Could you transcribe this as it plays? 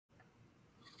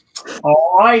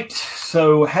All right.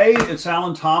 So, hey, it's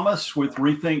Alan Thomas with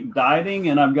Rethink Dieting,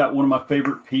 and I've got one of my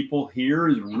favorite people here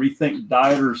is Rethink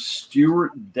Dieter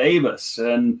Stuart Davis.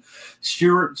 And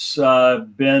Stuart's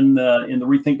been in the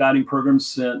Rethink Dieting program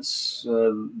since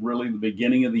really the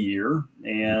beginning of the year.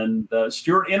 And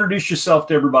Stuart, introduce yourself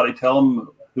to everybody. Tell them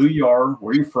who you are,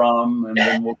 where you're from, and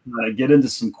then we'll kind of get into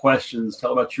some questions.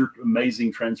 Tell about your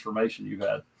amazing transformation you've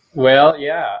had. Well,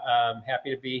 yeah,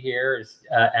 happy to be here. As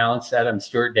Alan said, I'm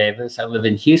Stuart Davis. I live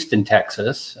in Houston,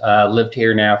 Texas. Lived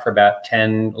here now for about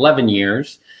 10, 11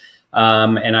 years.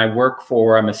 And I work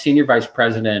I'm a senior vice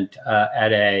president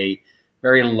at a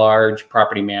very large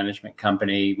property management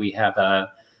company. We have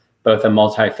both a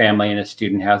multifamily and a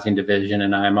student housing division,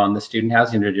 and I'm on the student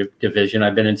housing division.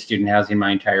 I've been in student housing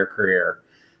my entire career.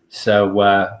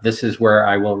 So this is where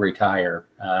I will retire.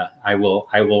 I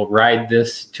will ride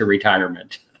this to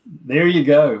retirement. There you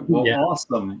go. Well, yeah.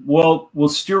 Awesome. Well,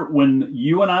 Stuart, when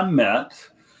you and I met,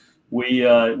 we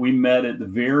met at the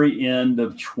very end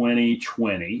of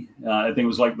 2020. I think it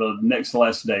was like the next to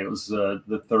last day. It was the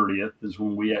 30th is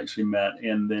when we actually met,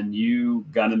 and then you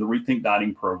got in the Rethink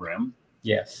Dieting program.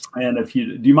 Yes. And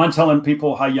do you mind telling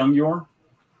people how young you are?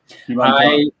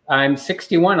 I'm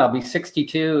 61. I'll be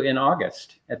 62 in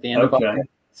August at the end of August.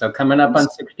 So coming up on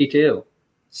 62.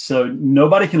 So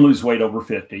nobody can lose weight over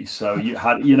 50. So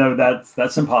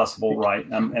that's impossible, right?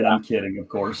 I'm kidding, of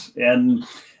course. And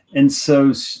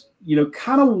so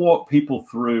kind of walk people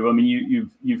through. I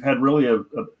mean, you've had really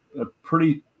a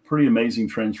pretty amazing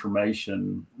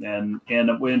transformation. And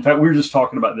in fact, we were just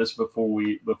talking about this before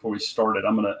we started.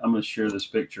 I'm gonna share this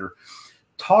picture.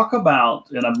 Talk about,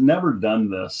 and I've never done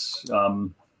this.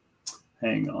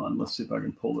 Hang on, let's see if I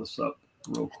can pull this up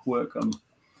real quick.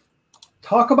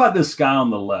 Talk about this guy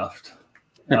on the left.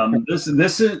 This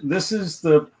is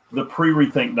the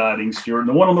pre-Rethink Dieting, Stuart. And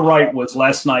the one on the right was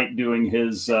last night doing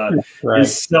his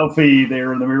his selfie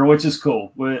there in the mirror, which is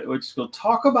cool.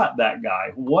 Talk about that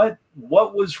guy. What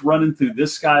was running through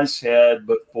this guy's head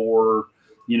before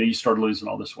you started losing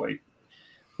all this weight?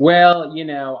 Well,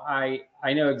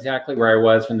 I know exactly where I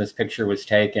was when this picture was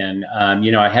taken.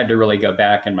 I had to really go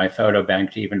back in my photo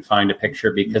bank to even find a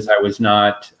picture because I was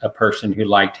not a person who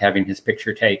liked having his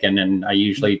picture taken. And I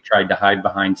usually tried to hide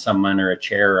behind someone or a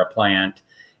chair or a plant.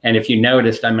 And if you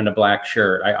noticed, I'm in a black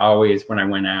shirt. I always, when I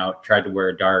went out, tried to wear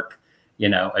a dark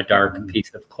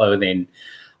piece of clothing.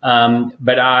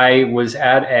 But I was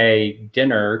at a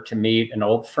dinner to meet an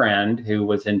old friend who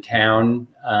was in town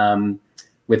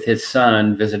with his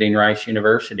son visiting Rice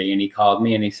University, and he called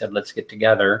me and he said, let's get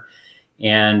together.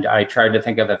 And I tried to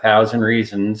think of 1,000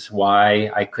 reasons why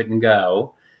I couldn't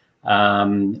go.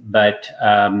 But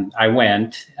I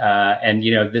went, and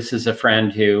this is a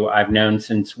friend who I've known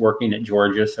since working at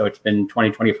Georgia. So it's been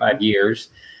 20, 25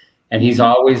 years, and he's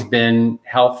always been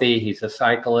healthy. He's a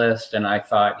cyclist. And I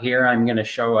thought, here, I'm going to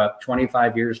show up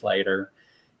 25 years later,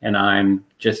 and I'm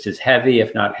just as heavy,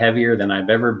 if not heavier than I've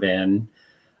ever been.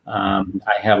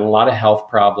 I had a lot of health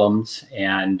problems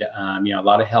and, a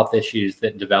lot of health issues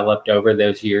that developed over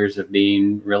those years of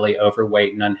being really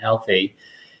overweight and unhealthy.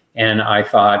 And I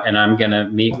thought, and I'm going to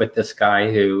meet with this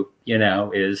guy who,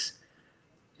 is,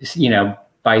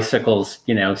 bicycles,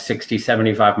 60,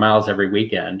 75 miles every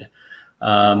weekend.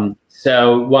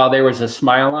 So while there was a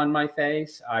smile on my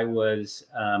face, I was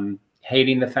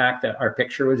hating the fact that our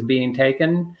picture was being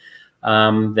taken,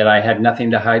 that I had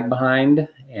nothing to hide behind.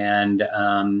 And,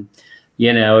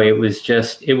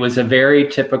 it was a very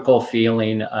typical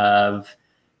feeling of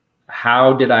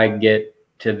how did I get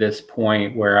to this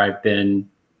point where I've been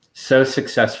so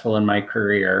successful in my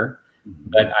career,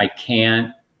 but I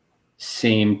can't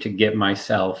seem to get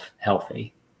myself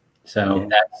healthy. So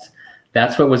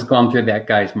that's what was going through that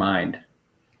guy's mind.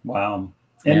 Wow.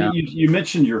 And you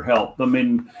mentioned your health. I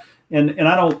mean, and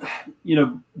I don't,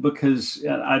 because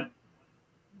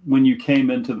when you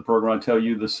came into the program, I told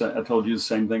you the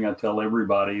same thing I tell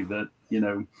everybody, that,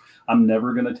 I'm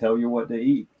never going to tell you what to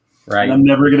eat. Right. And I'm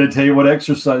never going to tell you what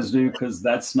exercise to do, because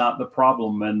that's not the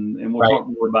problem. And we'll talk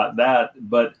more about that.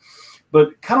 But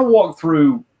kind of walk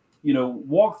through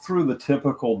the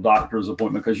typical doctor's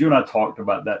appointment, because you and I talked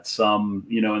about that some,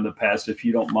 in the past, if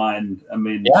you don't mind,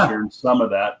 sharing some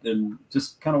of that, and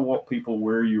just kind of walk people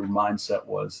where your mindset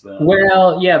was then.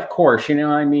 Well, yeah, of course.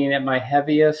 At my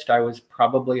heaviest, I was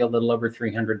probably a little over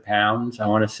 300 pounds. I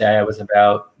want to say I was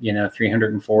about,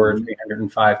 304 or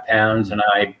 305 pounds. And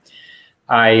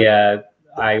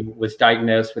I was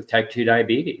diagnosed with type 2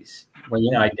 diabetes.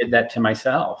 Well, I did that to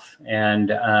myself,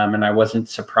 and I wasn't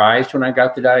surprised when I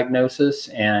got the diagnosis.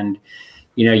 And,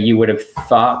 you would have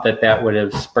thought that would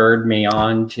have spurred me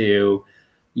on to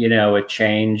you know, a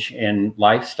change in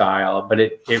lifestyle, but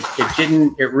it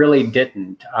didn't, it really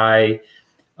didn't.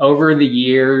 Over the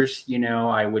years, you know,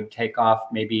 I would take off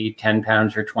maybe 10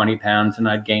 pounds or 20 pounds and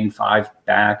I'd gain 5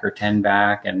 back or 10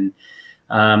 back. And,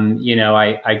 you know,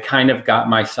 I kind of got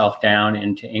myself down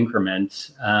into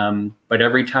increments. But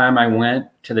every time I went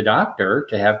to the doctor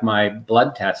to have my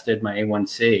blood tested, my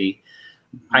A1C,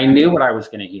 I knew what I was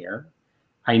going to hear.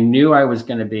 I knew I was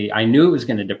going to be, I knew it was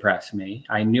going to depress me.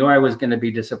 I knew I was going to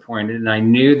be disappointed. And I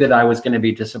knew that I was going to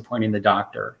be disappointing the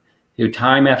doctor, who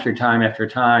time after time after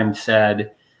time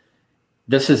said,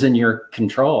 this is in your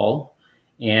control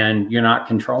and you're not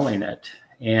controlling it.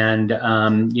 And,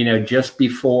 you know, just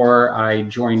before I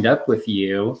joined up with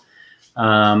you,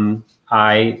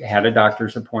 I had a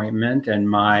doctor's appointment, and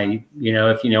you know,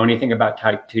 if you know anything about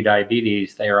type 2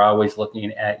 diabetes, they are always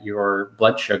looking at your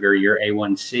blood sugar. Your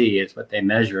A1C is what they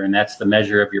measure. And that's the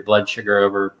measure of your blood sugar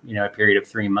over, you know, a period of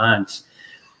 3 months.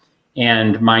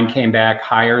 And mine came back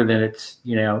higher than it's,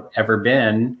 you know, ever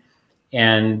been.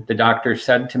 And the doctor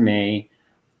said to me,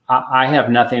 I have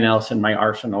nothing else in my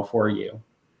arsenal for you.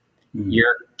 Mm-hmm.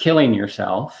 You're killing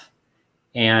yourself,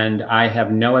 and I have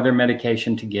no other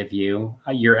medication to give you.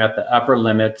 You're at the upper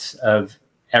limits of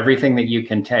everything that you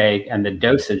can take and the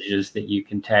dosages that you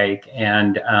can take.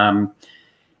 And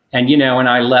you know, and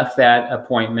I left that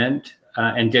appointment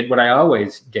and did what I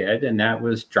always did, and that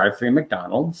was drive through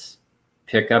McDonald's,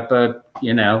 pick up a,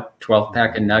 you know,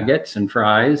 12-pack of nuggets and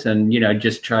fries, and, you know,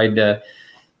 just tried to,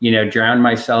 you know, drown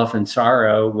myself in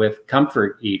sorrow with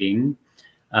comfort eating.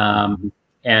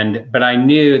 But I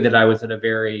knew that I was at a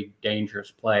very dangerous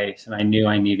place, and I knew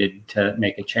I needed to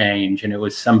make a change. And it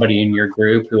was somebody in your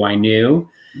group who I knew,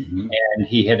 mm-hmm. and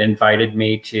he had invited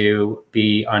me to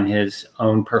be on his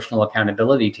own personal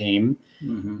accountability team.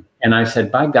 Mm-hmm. And I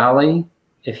said, by golly,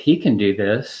 if he can do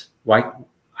this, why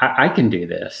I can do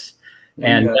this.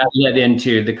 And that led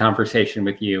into the conversation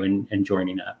with you and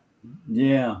joining up.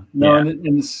 Yeah, no, yeah.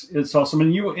 And it's awesome.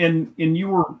 And you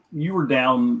were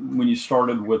down when you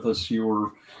started with us. You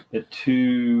were at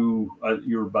you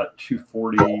were about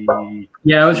 240.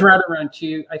 Yeah, I was right around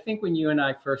 2. I think when you and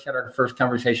I first had our first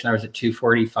conversation, I was at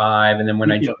 245, and then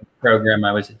when I joined the program,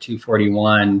 I was at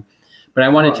 241. But I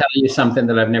want to tell you something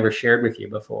that I've never shared with you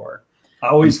before. I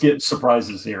always get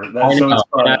surprises here. I've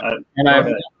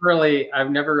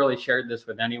never really shared this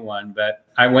with anyone, but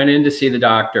I went in to see the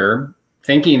doctor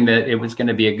thinking that it was going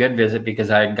to be a good visit because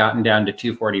I had gotten down to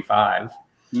 245.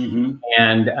 Mm-hmm.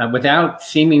 And without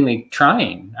seemingly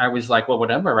trying, I was like, well,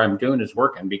 whatever I'm doing is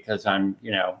working because I'm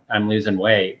losing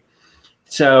weight.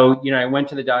 So, you know, I went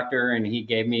to the doctor and he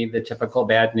gave me the typical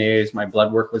bad news. My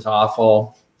blood work was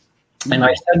awful. Mm-hmm. And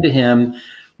I said to him,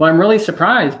 well, I'm really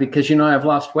surprised because, you know, I've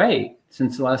lost weight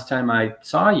since the last time I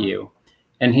saw you.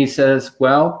 And he says,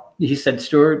 well, he said,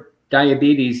 Stuart,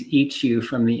 diabetes eats you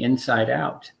from the inside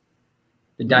out.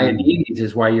 The diabetes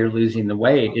is why you're losing the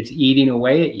weight. It's eating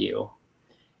away at you.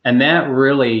 And that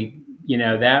really, you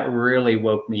know, that really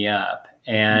woke me up.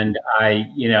 And I,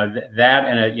 you know, that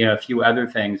and a few other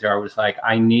things I was like,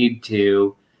 I need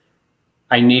to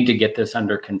get this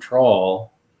under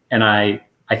control. And I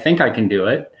think I can do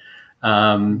it.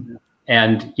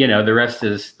 And, you know, the rest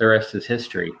is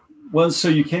history. Well, so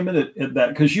you came in at that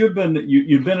because you'd been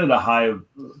at a high of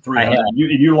 300.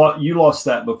 You lost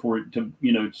that before. To,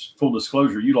 you know, full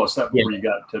disclosure, you lost that before you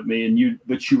got to me,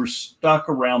 but you were stuck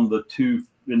around the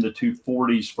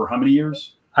 240s for how many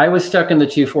years? I was stuck in the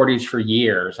 240s for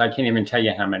years. I can't even tell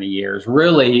you how many years.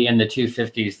 Really, in the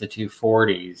 250s, the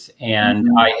 240s, and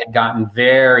mm-hmm. I had gotten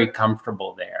very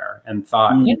comfortable there and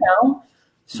thought, mm-hmm. you know,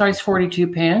 size 42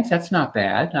 pants, that's not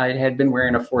bad. I had been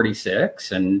wearing a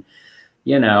 46 and.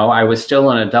 You know, I was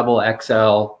still in a double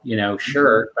XL, you know,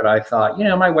 shirt, but I thought, you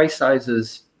know, my waist size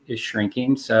is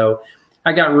shrinking. So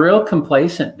I got real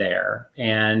complacent there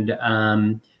and,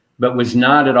 but was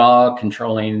not at all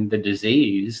controlling the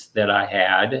disease that I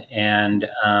had. And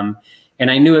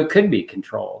I knew it could be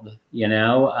controlled, you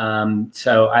know?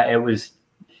 So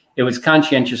it was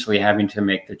conscientiously having to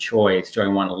make the choice. Do I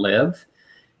want to live,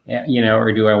 you know,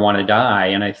 or do I want to die?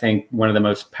 And I think one of the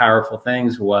most powerful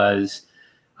things was,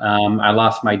 I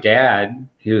lost my dad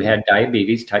who had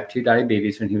diabetes, type 2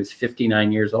 diabetes, when he was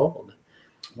 59 years old.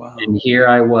 Wow. And here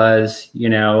I was, you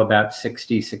know, about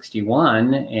 60,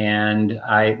 61. And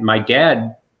my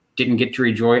dad didn't get to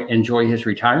enjoy his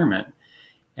retirement.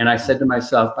 And I said to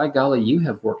myself, by golly, you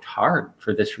have worked hard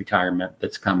for this retirement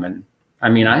that's coming. I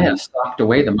mean, I have stocked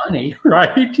away the money,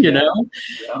 right? You know,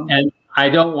 and I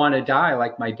don't want to die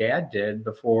like my dad did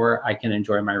before I can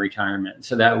enjoy my retirement.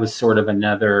 So that was sort of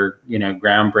another, you know,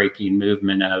 groundbreaking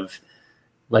movement of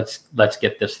let's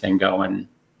get this thing going,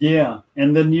 Yeah.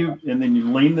 And then you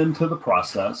leaned into the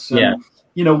process. And, Yeah.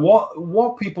 you know,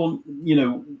 walk people, you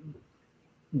know,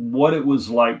 what it was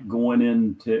like going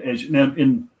into now,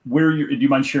 and where you, do you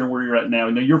mind sharing where you're at now?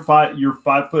 You know, you're 5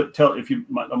 foot. Tell if you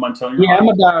don't mind telling your height.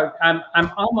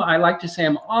 I'm almost, I like to say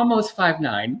I'm almost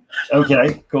 5'9".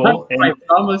 Okay, cool. And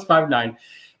almost 5'9".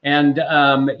 And,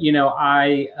 you know,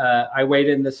 I weighed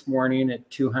in this morning at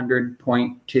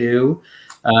 200.2.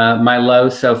 My low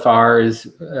so far is,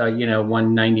 you know,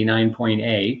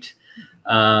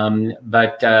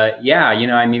 199.8. Yeah, you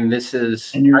know, I mean, this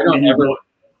is,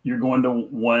 you're going to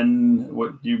one,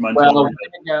 what do you mind? Well,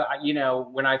 you know,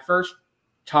 when I first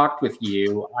talked with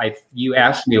you, you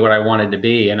asked me what I wanted to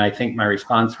be. And I think my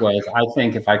response was, I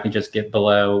think if I could just get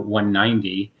below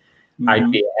 190,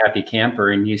 I'd be a happy camper.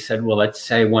 And you said, well, let's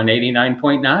say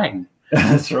 189.9.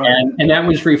 That's right. And that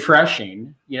was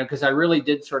refreshing, you know, because I really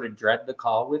did sort of dread the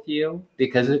call with you,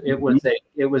 because it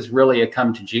was really a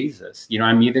come to Jesus. You know,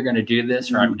 I'm either going to do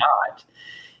this or I'm not.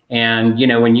 And, you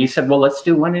know, when you said, well, let's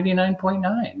do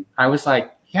 189.9, I was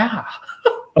like, yeah,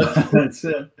 that's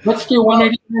it. Let's do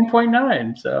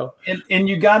 189.9. So, and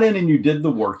you got in and you did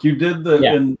the work. You did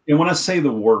and when I say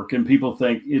the work, and people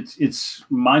think it's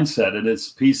mindset and it's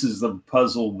pieces of the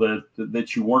puzzle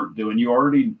that you weren't doing. You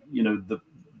already, you know,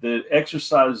 the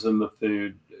exercise and the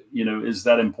food, you know, is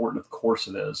that important? Of course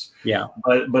it is. Yeah.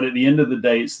 But at the end of the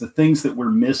day, it's the things that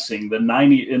we're missing. The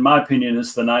 90, in my opinion,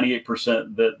 it's the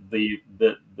 98% that the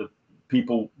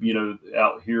people, you know,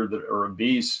 out here that are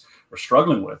obese are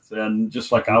struggling with. And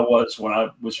just like I was when I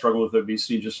was struggling with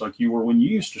obesity, just like you were when you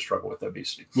used to struggle with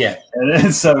obesity. Yeah.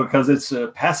 And so, because it's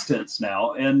past tense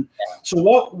now. And so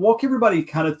walk everybody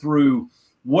kind of through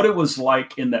what it was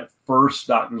like in that first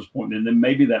doctor's appointment, and then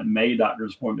maybe that May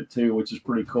doctor's appointment too, which is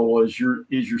pretty cool. As you're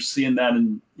seeing that,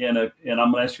 and I'm going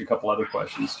to ask you a couple other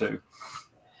questions too.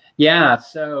 Yeah.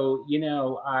 So, you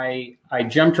know, I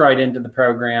jumped right into the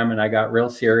program and I got real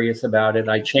serious about it.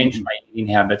 I changed my eating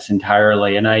habits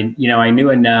entirely. And I knew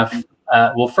enough.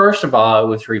 Well, first of all, it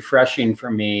was refreshing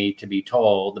for me to be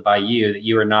told by you that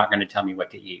you were not going to tell me what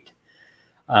to eat.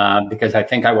 Because I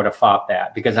think I would have fought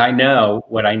that, because I know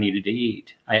what I needed to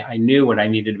eat. I knew what I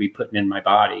needed to be putting in my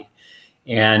body.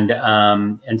 And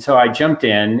so I jumped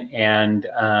in and,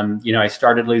 you know, I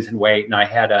started losing weight, and I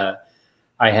had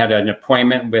an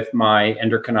appointment with my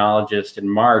endocrinologist in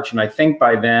March. And I think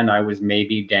by then I was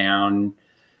maybe down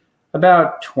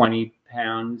about 20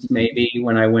 pounds, maybe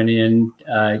when I went in,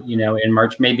 you know, in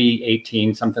March, maybe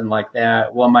 18, something like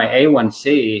that. Well, my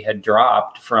A1C had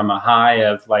dropped from a high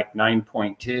of like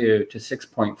 9.2 to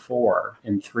 6.4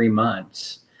 in 3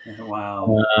 months.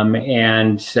 Wow.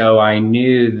 And so I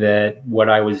knew that what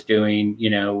I was doing, you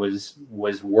know, was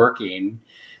working.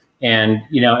 And,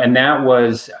 you know, and that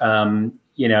was,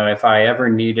 you know, if I ever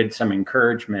needed some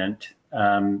encouragement,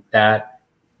 that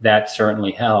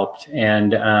certainly helped.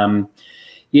 And,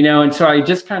 you know, and so I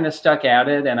just kind of stuck at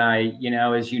it. And I, you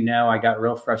know, as you know, I got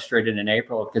real frustrated in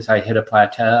April because I hit a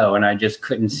plateau and I just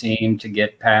couldn't seem to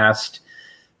get past,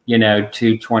 you know,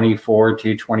 224,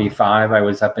 225. I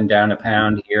was up and down a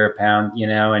pound here, a pound, you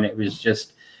know, and it was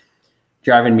just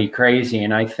driving me crazy.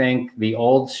 And I think the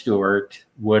old Stuart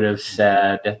would have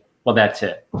said, well, that's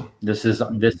it. This is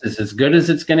as good as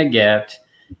it's going to get.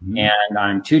 And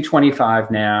I'm 225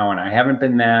 now, and I haven't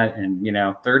been that in, you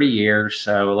know, 30 years.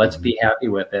 So let's be happy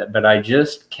with it. But I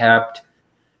just kept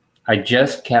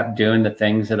doing the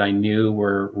things that I knew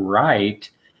were right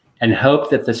and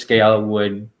hoped that the scale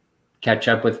would catch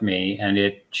up with me. And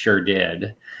it sure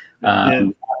did.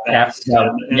 After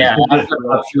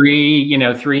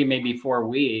three, maybe 4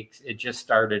 weeks, it just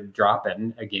started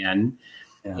dropping again.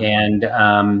 Yeah.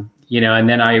 And, you know, and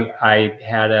then I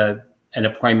had an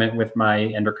appointment with my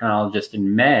endocrinologist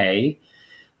in May.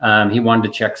 He wanted to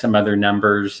check some other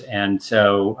numbers. And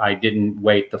so I didn't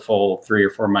wait the full 3 or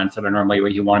 4 months that I normally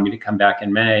wait. He wanted me to come back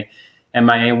in May. And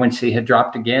my A1C had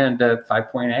dropped again to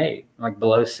 5.8, like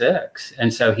below 6.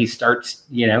 And so he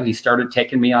started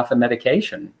taking me off the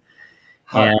medication.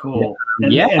 Cool.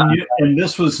 And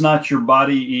this was not your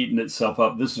body eating itself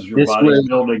up. This is your body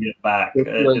building it back.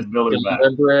 It was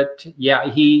deliberate.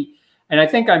 Yeah, and I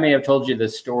think I may have told you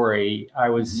this story. I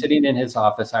was sitting in his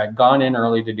office. I had gone in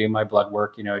early to do my blood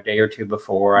work, you know, a day or two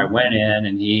before. I went in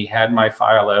and he had my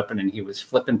file open and he was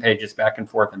flipping pages back and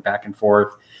forth and back and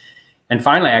forth. And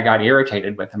finally I got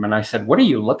irritated with him and I said, "What are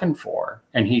you looking for?"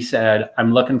 And he said,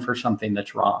 "I'm looking for something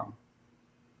that's wrong."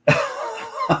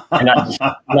 and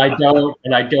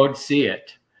I don't see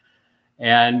it.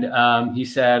 And he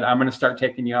said, "I'm going to start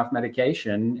taking you off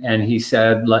medication." And he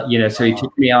said, you know, so he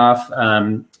took me off.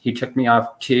 He took me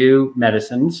off 2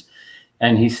 medicines,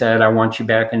 And he said, I want you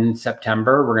back in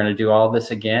September. We're going to do all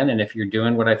this again. And if you're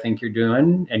doing what I think you're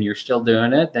doing and you're still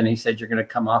doing it, then he said, you're going to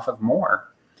come off of more.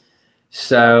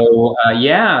 So,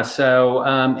 yeah. So,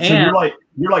 so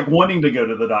you're like wanting to go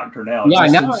to the doctor now. Yeah,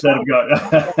 just I know. Instead of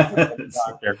going.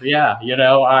 Doctor.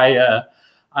 Yeah.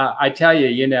 I tell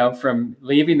you, from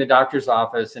leaving the doctor's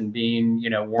office and being,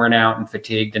 worn out and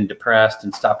fatigued and depressed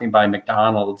and stopping by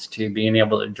McDonald's to being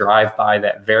able to drive by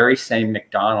that very same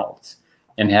McDonald's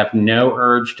and have no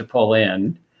urge to pull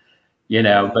in,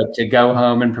 but to go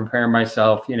home and prepare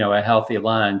myself, a healthy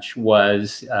lunch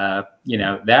was,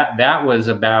 that was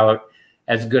about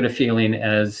as good a feeling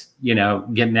as,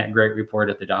 getting that great report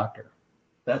at the doctor.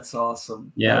 That's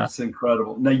awesome. Yeah. That's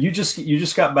incredible. Now you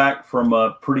just got back from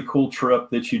a pretty cool trip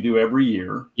that you do every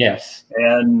year. Yes.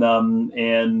 And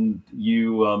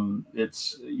you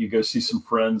go see some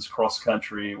friends cross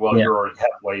country. Well, yeah. You're already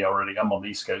halfway already. I'm on the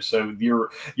East Coast. So you're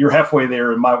halfway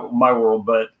there in my world,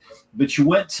 but you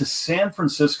went to San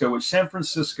Francisco, which San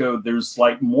Francisco, there's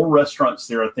like more restaurants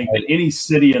there, I think, than any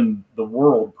city in the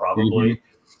world, probably. Mm-hmm.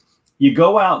 You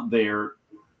go out there,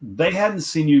 they hadn't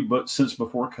seen you since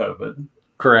before COVID.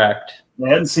 Correct. I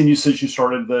hadn't seen you since you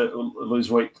started to lose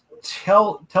weight.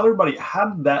 Tell everybody, how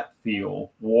did that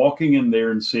feel walking in there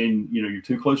and seeing, your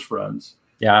two close friends?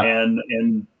 Yeah.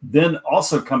 And then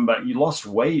also come back, you lost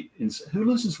weight. Who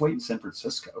loses weight in San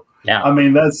Francisco? Yeah. I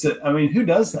mean, who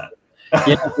does that?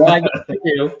 Yeah, well, I guess I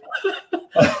do.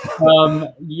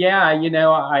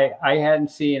 I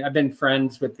hadn't seen, I've been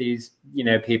friends with these,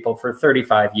 people for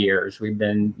 35 years. We've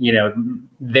been,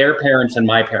 their parents and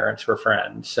my parents were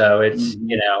friends. So it's,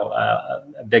 a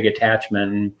big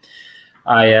attachment.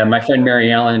 My friend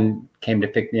Mary Ellen came to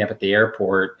pick me up at the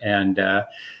airport, and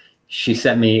she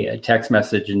sent me a text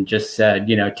message and just said,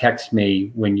 text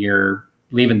me when you're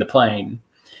leaving the plane.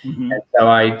 Mm-hmm. And so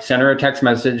I sent her a text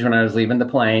message when I was leaving the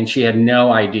plane. She had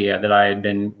no idea that I had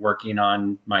been working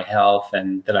on my health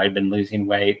and that I'd been losing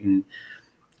weight. And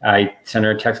I sent her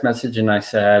a text message and I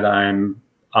said, I'm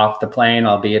off the plane.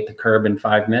 I'll be at the curb in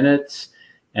 5 minutes.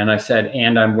 And I said,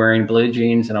 and I'm wearing blue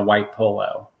jeans and a white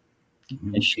polo.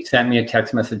 Mm-hmm. And she sent me a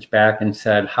text message back and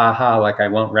said, haha, like I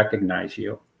won't recognize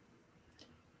you.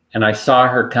 And I saw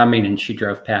her coming and she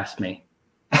drove past me.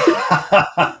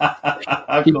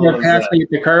 She drove past me at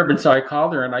the curb, and so I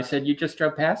called her and I said, you just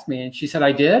drove past me. And she said,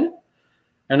 I did?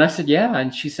 And I said, yeah.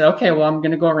 And she said, okay, well, I'm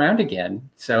going to go around again.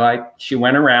 So she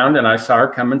went around and I saw her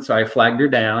coming, so I flagged her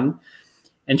down.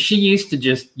 And she used to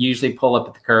just usually pull up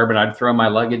at the curb and I'd throw my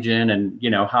luggage in and,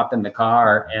 hop in the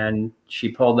car. And she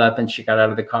pulled up and she got out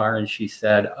of the car and she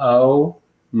said, oh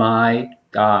my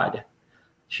God.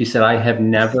 She said, I have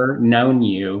never known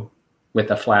you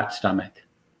with a flat stomach.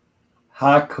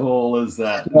 How cool is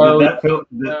that? So, did that feel,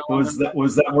 was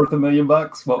that worth $1 million?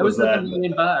 What was that? $1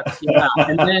 million, yeah.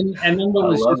 and then what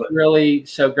was just really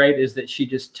so great is that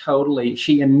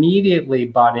she immediately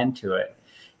bought into it.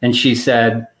 And she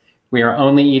said, we are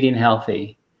only eating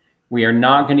healthy. We are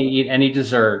not going to eat any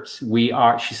desserts.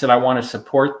 She said, I want to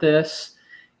support this.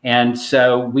 And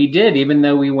so we did, even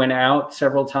though we went out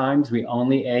several times, we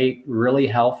only ate really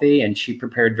healthy, and she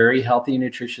prepared very healthy,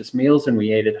 nutritious meals, and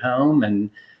we ate at home.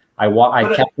 And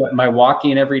I kept up my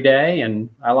walking every day, and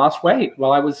I lost weight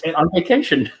while I was on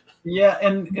vacation. Yeah,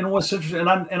 and what's interesting, and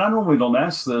I normally don't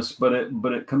ask this, but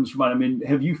it comes to mind. I mean,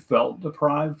 have you felt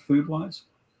deprived food-wise?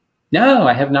 No,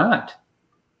 I have not.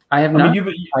 I have not. I mean,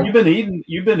 you've been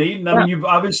eating. I mean, you've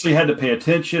obviously had to pay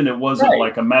attention. It wasn't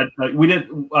like a magic.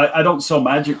 I don't sell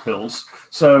magic pills,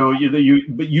 so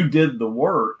but you did the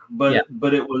work. But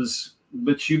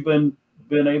you've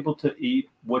been able to eat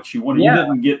what you wanted.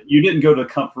 Yeah. You didn't go to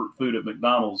comfort food at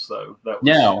McDonald's though.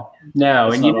 No.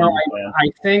 And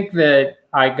I think that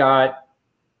I got,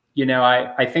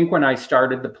 I think when I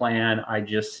started the plan, I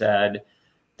just said,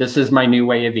 this is my new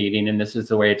way of eating and this is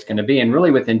the way it's going to be. And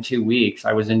really within 2 weeks,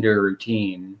 I was into a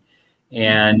routine,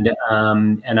 and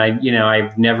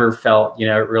I've never felt,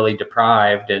 really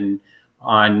deprived. And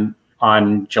on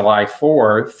July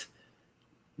 4th,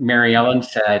 Mary Ellen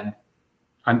said,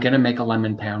 I'm going to make a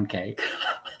lemon pound cake.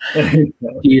 Do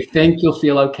you think you'll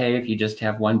feel okay if you just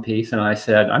have one piece? And I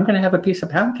said, I'm going to have a piece of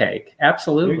pound cake.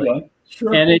 Absolutely.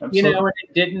 Sure. And it,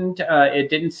 it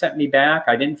didn't set me back.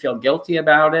 I didn't feel guilty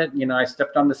about it. I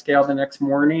stepped on the scale the next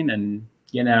morning and,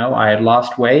 I had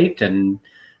lost weight. And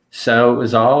so it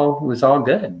was all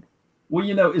good.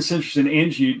 Well, it's interesting.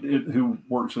 Angie, who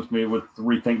works with me with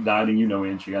Rethink Dieting,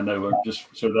 Angie, I know, just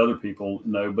so that other people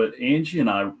know, but Angie and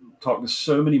I talk to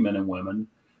so many men and women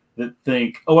that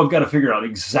think, oh, I've got to figure out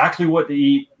exactly what to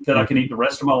eat that I can eat the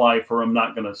rest of my life, or I'm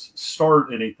not going to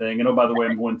start anything. And oh, by the way,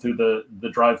 I'm going through the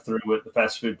drive-through at the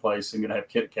fast food place and going to have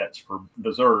Kit Kats for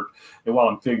dessert, and while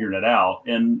I'm figuring it out.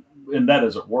 And that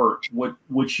doesn't work.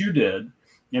 What you did,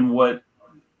 and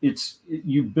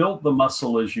you built the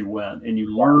muscle as you went, and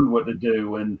you learned what to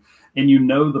do, and you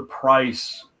know the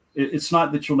price. It's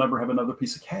not that you'll never have another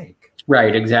piece of cake.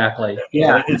 Right. Exactly.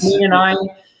 Yeah.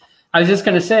 I was just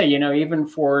going to say, even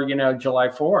for, July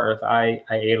 4th, I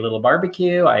ate a little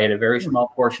barbecue. I ate a very small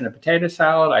portion of potato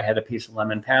salad. I had a piece of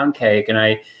lemon pound cake. And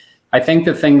I think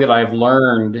the thing that I've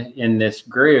learned in this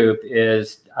group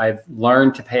is I've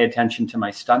learned to pay attention to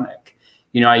my stomach.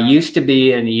 I used to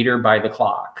be an eater by the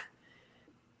clock.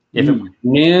 If it was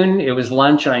noon, it was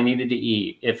lunch and I needed to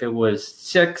eat. If it was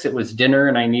 6, it was dinner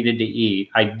and I needed to eat.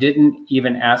 I didn't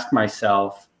even ask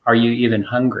myself, are you even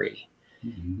hungry?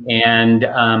 And,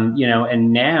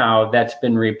 and now that's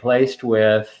been replaced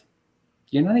with,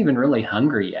 you're not even really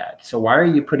hungry yet. So why are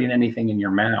you putting anything in your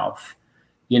mouth?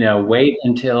 Wait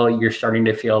until you're starting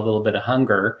to feel a little bit of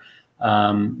hunger,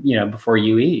 before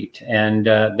you eat. And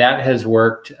that has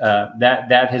worked.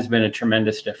 That has been a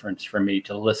tremendous difference for me,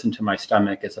 to listen to my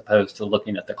stomach as opposed to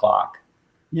looking at the clock.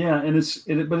 Yeah. And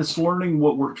it's learning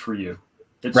what works for you.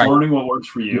 It's right. Learning what works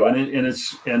for you. Yeah.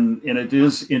 And it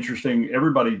is interesting.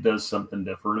 Everybody does something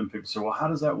different, and people say, well, how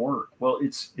does that work? Well,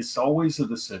 it's always a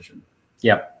decision.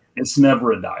 Yep. It's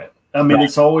never a diet. I mean,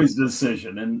 It's always a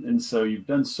decision. And so you've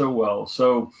done so well.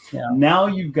 So now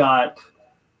you've got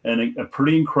a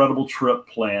pretty incredible trip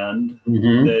planned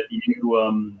that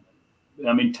you,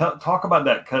 talk about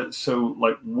that. So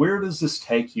like, where does this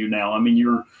take you now? I mean,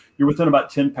 you're within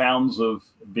about 10 pounds of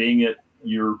being at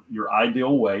your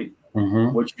ideal weight.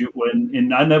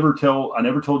 And I never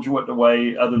told you what to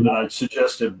weigh, other than I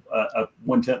suggested a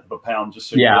 1/10 of a pound, just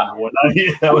so you know what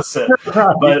that was it.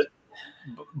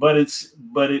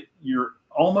 But you're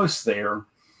almost there.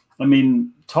 I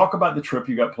mean, talk about the trip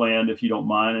you got planned, if you don't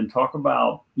mind, and talk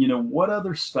about, what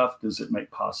other stuff does it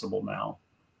make possible now?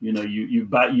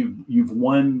 You've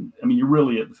won. I mean, you're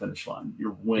really at the finish line.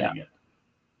 You're winning it.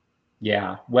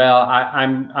 Yeah, well,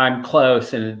 I'm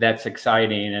close, and that's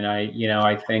exciting. And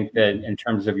I think that in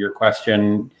terms of your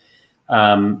question,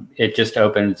 it just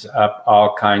opens up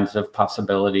all kinds of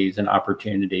possibilities and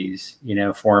opportunities,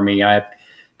 for me. I've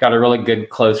got a really good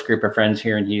close group of friends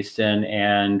here in Houston,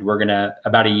 and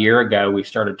about a year ago, we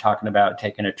started talking about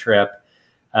taking a trip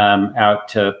out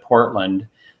to Portland.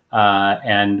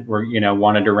 And we're,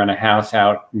 wanted to rent a house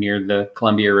out near the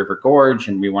Columbia River Gorge,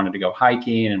 and we wanted to go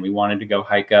hiking, and we wanted to go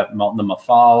hike up Multnomah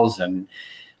Falls. And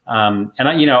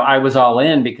I was all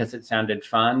in because it sounded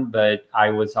fun, but I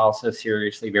was also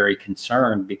seriously very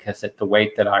concerned because at the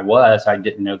weight that I was, I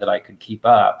didn't know that I could keep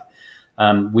up.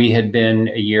 We had been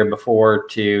a year before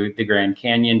to the Grand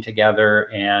Canyon together,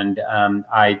 and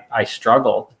I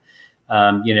struggled.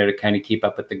 To kind of keep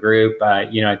up with the group.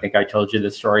 I think I told you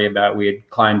the story about we had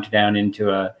climbed down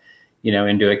into a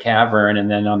cavern,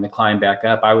 and then on the climb back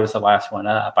up, I was the last one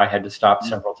up. I had to stop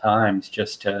several times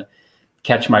just to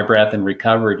catch my breath and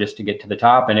recover, just to get to the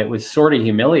top. And it was sort of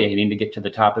humiliating to get to the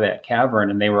top of that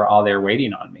cavern, and they were all there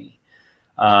waiting on me.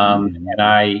 And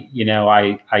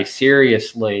I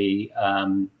seriously,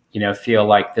 feel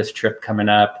like this trip coming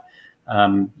up,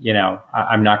 I'm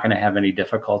not going to have any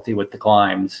difficulty with the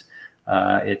climbs.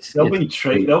 They'll be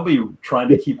trying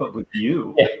to keep up with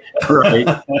you.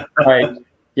 Right.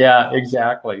 Yeah,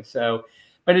 exactly. So,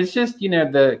 but it's just,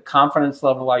 the confidence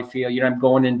level I feel, I'm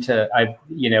going into,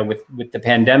 with the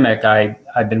pandemic,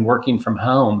 I've been working from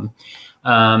home,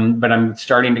 but I'm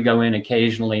starting to go in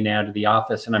occasionally now to the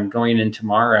office, and I'm going in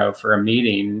tomorrow for a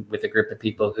meeting with a group of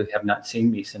people who have not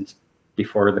seen me since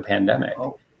before the pandemic.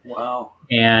 Oh. Wow.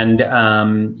 And,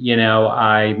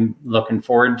 I'm looking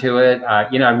forward to it.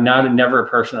 I'm never a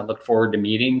person that looked forward to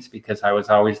meetings, because I was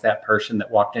always that person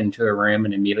that walked into a room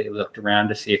and immediately looked around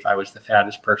to see if I was the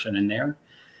fattest person in there.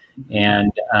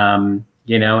 And, and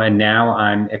now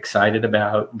I'm excited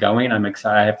about going. I'm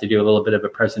excited. I have to do a little bit of a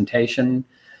presentation.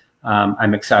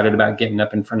 I'm excited about getting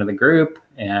up in front of the group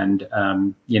and,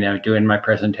 doing my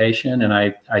presentation. And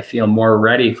I feel more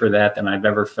ready for that than I've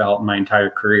ever felt in my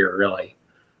entire career, really.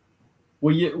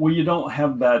 Well, you don't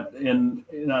have that, and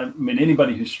I mean,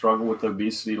 anybody who struggled with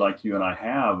obesity like you and I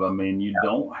have, I mean, you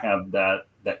don't have that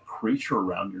creature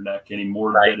around your neck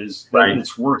anymore. Right.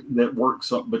 that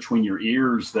works up between your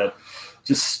ears, that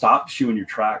just stops you in your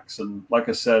tracks. And like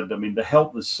I said, I mean, the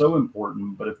health is so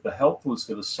important. But if the health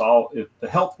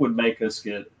would make us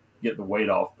get the weight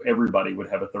off, everybody would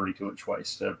have a 32-inch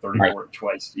waist, a 34-inch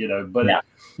waist, But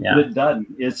it doesn't.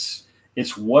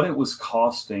 It's what it was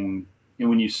costing.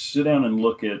 when you sit down and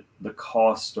look at the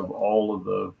cost of all of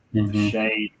the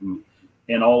shame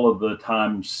and all of the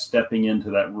time stepping into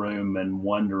that room and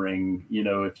wondering,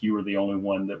 if you were the only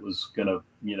one that was going to,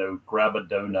 grab a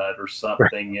donut or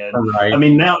something. And right. I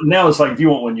mean, now it's like, if you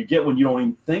want one, you get one, you don't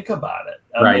even think about it.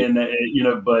 I mean,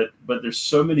 but there's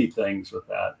so many things with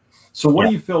that. So what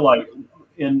do you feel like,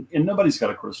 and nobody's got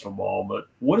a crystal ball, but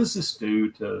what does this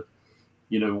do to,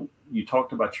 you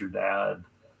talked about your dad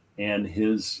and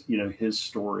his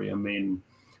story. I mean,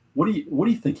 what do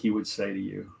you think he would say to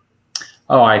you?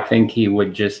 Oh, I think he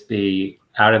would just be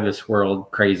out of this world,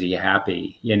 crazy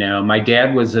happy. My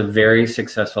dad was a very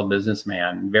successful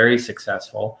businessman, very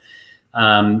successful.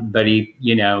 But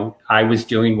I was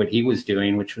doing what he was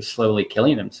doing, which was slowly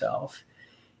killing himself,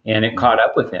 and it caught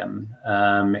up with him.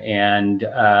 I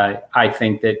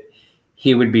think that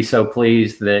he would be so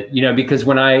pleased that, because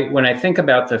when I think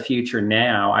about the future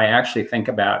now, I actually think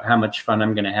about how much fun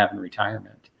I'm going to have in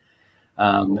retirement.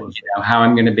 How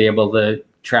I'm going to be able to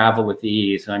travel with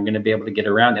ease, and I'm going to be able to get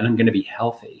around, and I'm going to be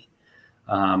healthy,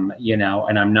 and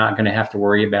I'm not going to have to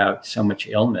worry about so much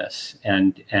illness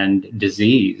and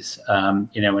disease,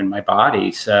 in my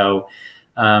body. So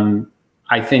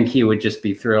I think he would just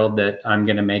be thrilled that I'm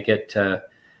going to make it to,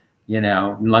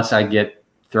 unless I get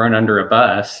thrown under a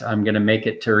bus, I'm going to make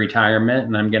it to retirement,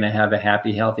 and I'm going to have a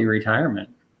happy, healthy retirement.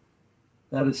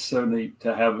 That is so neat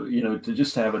to have, to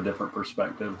just have a different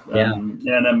perspective. Yeah.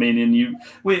 And I mean,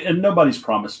 and nobody's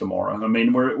promised tomorrow. I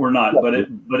mean, we're not, but at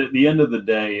the end of the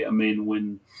day, I mean,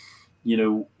 when,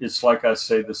 it's like I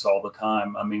say this all the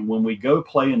time. I mean, when we go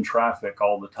play in traffic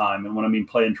all the time, and when I mean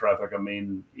play in traffic, I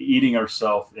mean eating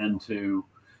ourselves into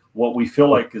what we feel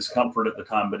like is comfort at the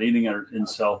time, but eating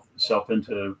ourself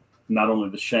into not only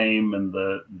the shame and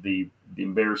the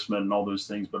embarrassment and all those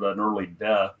things, but an early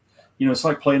death. It's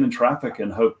like playing in traffic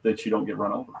and hope that you don't get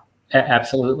run over.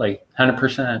 Absolutely.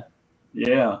 100%.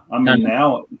 Yeah. I mean,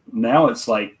 now it's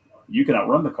like you can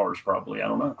outrun the cars probably. I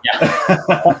don't know. Yeah.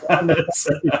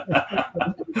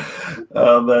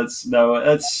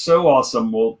 That's so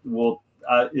awesome.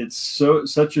 It's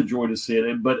such a joy to see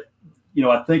it. But,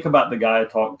 I think about the guy I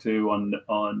talked to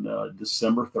on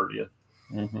December 30th.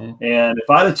 Mm-hmm. And if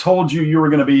I'd have told you were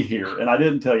going to be here and I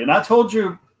didn't tell you, and I told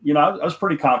you, I was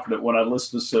pretty confident when I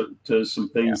listened to some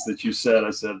things that you said. I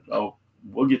said, "Oh,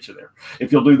 we'll get you there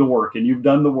if you'll do the work." And you've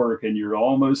done the work, and you're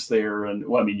almost there. And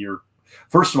well, I mean,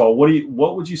 first of all,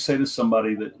 what would you say to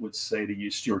somebody that would say to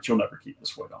you, Stuart, you'll never keep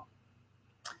this weight on?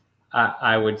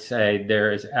 I would say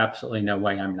there is absolutely no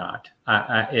way I'm not.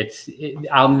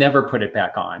 I'll never put it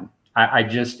back on. I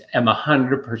just am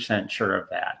 100% sure of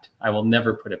that. I will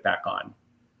never put it back on.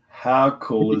 How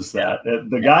cool is that?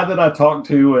 The guy that I talked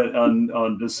to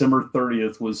on December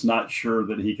 30th was not sure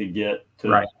that he could get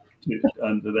to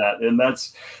under that. And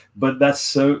that's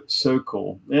so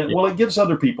cool. Well, it gives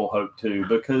other people hope too,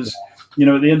 because,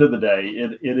 at the end of the day,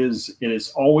 it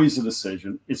is always a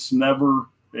decision. It's never,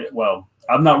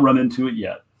 I've not run into it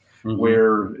yet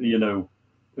where,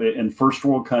 in first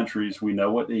world countries, we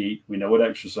know what to eat. We know what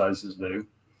exercises do.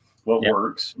 What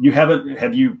works?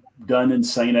 Have you done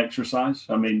insane exercise?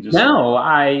 I mean, no,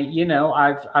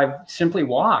 I've simply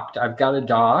walked. I've got a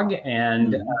dog,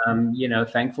 and,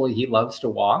 thankfully he loves to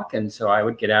walk. And so I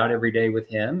would get out every day with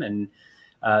him. And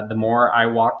the more I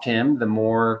walked him, the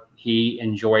more he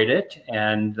enjoyed it.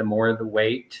 And the more the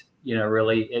weight,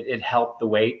 really, it helped the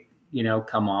weight,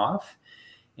 come off.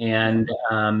 And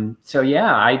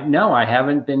I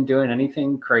haven't been doing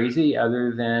anything crazy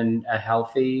other than a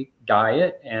healthy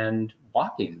diet and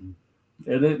walking.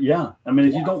 I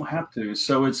mean, you don't have to.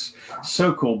 So it's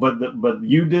so cool. But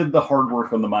you did the hard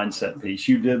work on the mindset piece.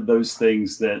 You did those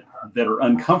things that are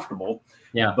uncomfortable,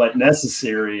 but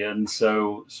necessary. And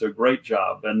so great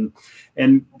job. And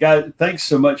guys, thanks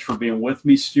so much for being with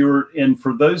me, Stuart. And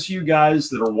for those of you guys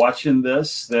that are watching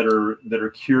this, that are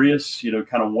curious,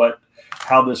 kind of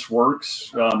how this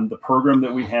works. The program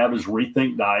that we have is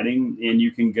Rethink Dieting, and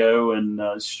you can go and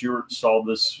Stuart saw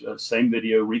this same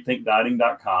video,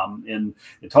 rethinkdieting.com, and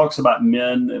it talks about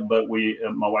men, but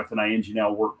my wife and I, Angie,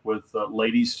 now work with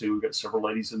ladies too. We've got several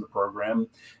ladies in the program.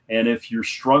 And if you're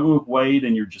struggling with weight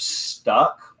and you're just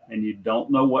stuck and you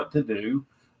don't know what to do,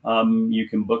 you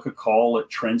can book a call at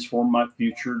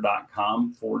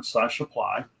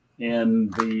transformmyfuture.com/apply.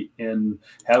 And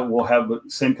we'll have the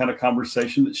same kind of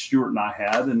conversation that Stuart and I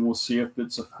had, and we'll see if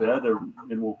it's a fit,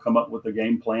 and we'll come up with a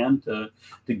game plan to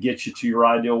get you to your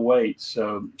ideal weight.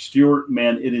 So, Stuart,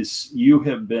 man, you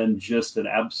have been just an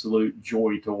absolute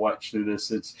joy to watch through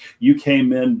this. You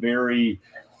came in very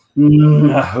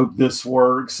I hope this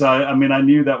works. I mean, I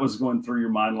knew that was going through your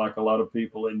mind like a lot of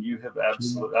people, and you have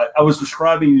absolutely. I was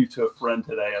describing you to a friend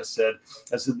today. I said,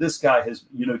 this guy has,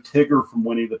 Tigger from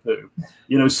Winnie the Pooh.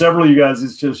 Several of you guys,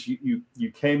 it's just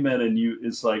you came in and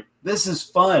it's like, this is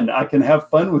fun. I can have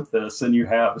fun with this, and you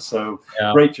have. So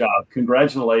Great job.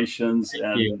 Congratulations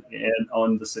and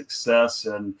on the success.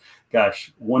 And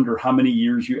gosh, wonder how many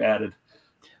years you added.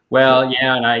 Well,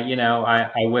 yeah, and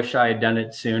I wish I had done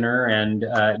it sooner. And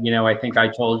I think I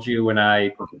told you when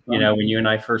when you and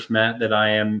I first met that I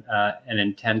am an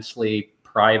intensely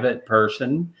private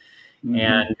person,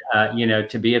 and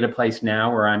to be at a place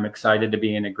now where I'm excited to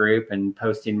be in a group and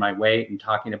posting my weight and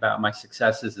talking about my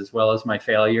successes as well as my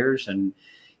failures, and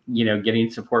getting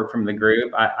support from the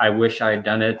group. I wish I had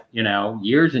done it,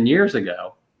 years and years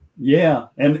ago. Yeah,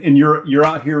 and you're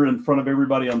out here in front of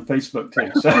everybody on Facebook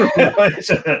too. So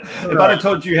if I'd have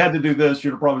told you had to do this,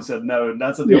 you'd have probably said no, and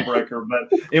that's a deal breaker.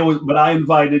 But I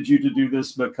invited you to do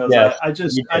this because I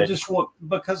just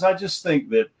think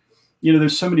that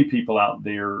there's so many people out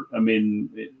there. I mean,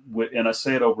 and I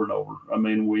say it over and over. I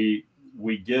mean, we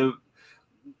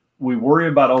worry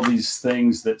about all these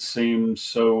things that seem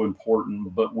so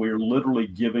important, but we're literally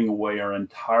giving away our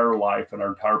entire life and our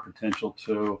entire potential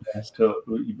to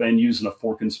and using a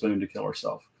fork and spoon to kill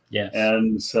ourselves. Yes.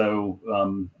 And so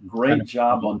great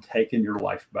job on taking your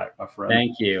life back, my friend.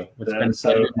 Thank you. It's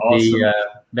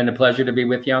been a pleasure to be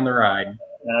with you on the ride.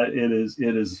 It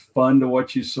is fun to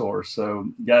watch you soar. So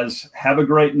guys, have a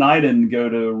great night, and go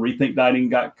to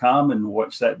rethinkdieting.com and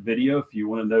watch that video if you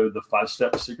want to know the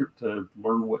 5-step secret to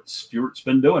learn what Stuart's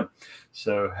been doing.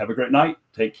 So have a great night.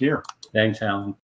 Take care. Thanks, Alan.